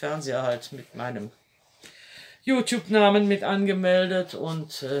diesen Fernseher halt mit meinem YouTube-Namen mit angemeldet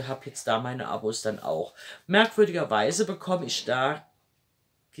und habe jetzt da meine Abos dann auch. Merkwürdigerweise bekomme ich da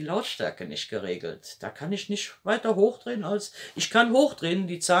die Lautstärke nicht geregelt. Da kann ich nicht weiter hochdrehen als... Ich kann hochdrehen,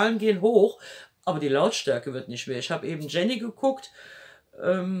 die Zahlen gehen hoch, aber die Lautstärke wird nicht mehr. Ich habe eben Jenny geguckt.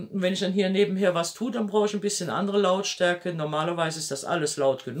 Wenn ich dann hier nebenher was tue, dann brauche ich ein bisschen andere Lautstärke. Normalerweise ist das alles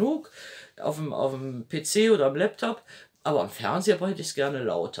laut genug, auf dem PC oder am Laptop. Aber am Fernseher hätte ich es gerne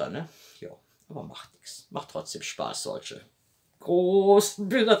lauter, ne? Ja, aber macht nichts. Macht trotzdem Spaß, solche großen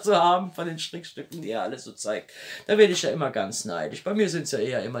Bilder zu haben von den Strickstücken, die er alles so zeigt. Da werde ich ja immer ganz neidisch. Bei mir sind es ja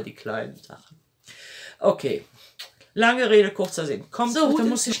eher immer die kleinen Sachen. Okay, lange Rede, kurzer Sinn. Kommt so, dann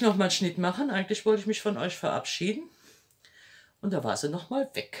muss ich nochmal einen Schnitt machen. Eigentlich wollte ich mich von euch verabschieden. Und da war sie nochmal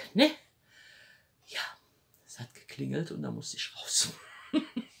weg, ne? Ja, es hat geklingelt und da musste ich raus.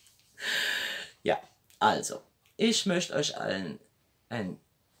 Ja, also, ich möchte euch allen einen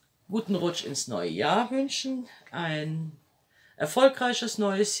guten Rutsch ins neue Jahr wünschen. Ein erfolgreiches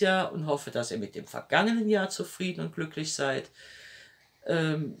neues Jahr und hoffe, dass ihr mit dem vergangenen Jahr zufrieden und glücklich seid.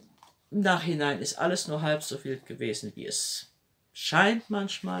 Im Nachhinein ist alles nur halb so wild gewesen, wie es scheint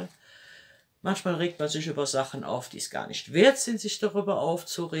manchmal. Manchmal regt man sich über Sachen auf, die es gar nicht wert sind, sich darüber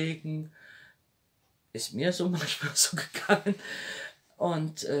aufzuregen. Ist mir so manchmal so gegangen.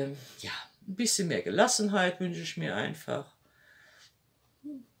 Und ja, ein bisschen mehr Gelassenheit wünsche ich mir einfach.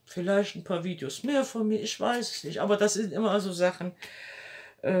 Vielleicht ein paar Videos mehr von mir, ich weiß es nicht. Aber das sind immer so Sachen,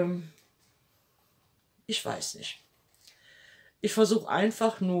 ich weiß nicht. Ich versuche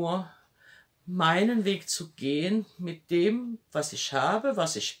einfach nur, meinen Weg zu gehen mit dem, was ich habe,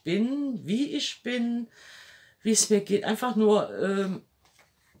 was ich bin, wie es mir geht. Einfach nur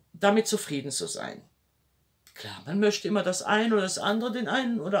damit zufrieden zu sein. Klar, man möchte immer das eine oder das andere, den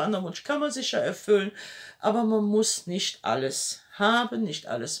einen oder anderen Wunsch kann man sicher erfüllen, aber man muss nicht alles haben, nicht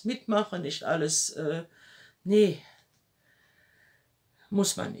alles mitmachen, nicht alles, nee,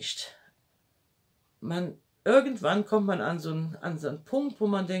 muss man nicht. Irgendwann kommt man an so einen Punkt, wo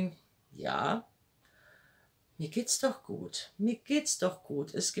man denkt, ja, mir geht's doch gut, mir geht's doch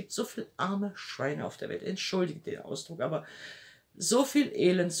gut. Es gibt so viele arme Schweine auf der Welt, entschuldigt den Ausdruck, aber so viel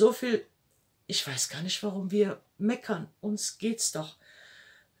Elend, so viel, ich weiß gar nicht, warum wir meckern, uns geht's doch.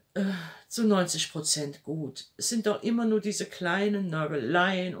 zu 90% gut. Es sind doch immer nur diese kleinen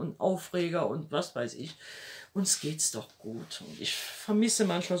Nörgeleien und Aufreger und was weiß ich. Uns geht's doch gut. Und ich vermisse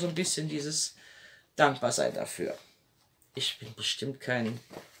manchmal so ein bisschen dieses Dankbarsein dafür. Ich bin bestimmt kein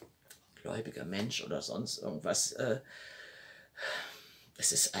gläubiger Mensch oder sonst irgendwas.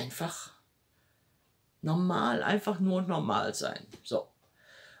 Es ist einfach normal, einfach nur normal sein. So,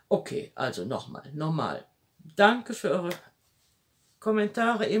 okay, also nochmal, normal. Danke für eure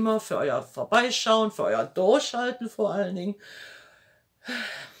Kommentare immer, für euer Vorbeischauen, für euer Durchhalten vor allen Dingen.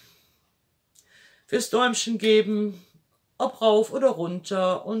 Fürs Däumchen geben, ob rauf oder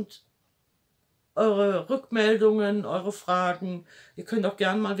runter und eure Rückmeldungen, eure Fragen. Ihr könnt auch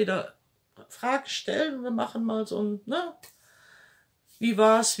gerne mal wieder Fragen stellen. Wir machen mal so ein, ne? Wie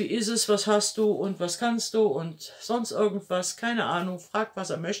war's, wie ist es, was hast du und was kannst du und sonst irgendwas. Keine Ahnung, fragt, was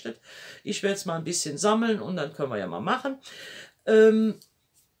ihr möchtet. Ich werde es mal ein bisschen sammeln und dann können wir ja mal machen.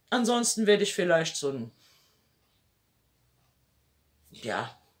 Ansonsten werde ich vielleicht so ein,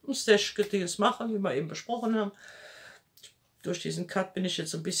 ja, ein Stash-Gedings machen, wie wir eben besprochen haben. Durch diesen Cut bin ich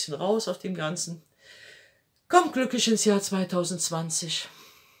jetzt ein bisschen raus auf dem Ganzen. Kommt glücklich ins Jahr 2020.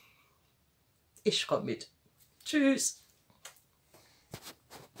 Ich komme mit. Tschüss.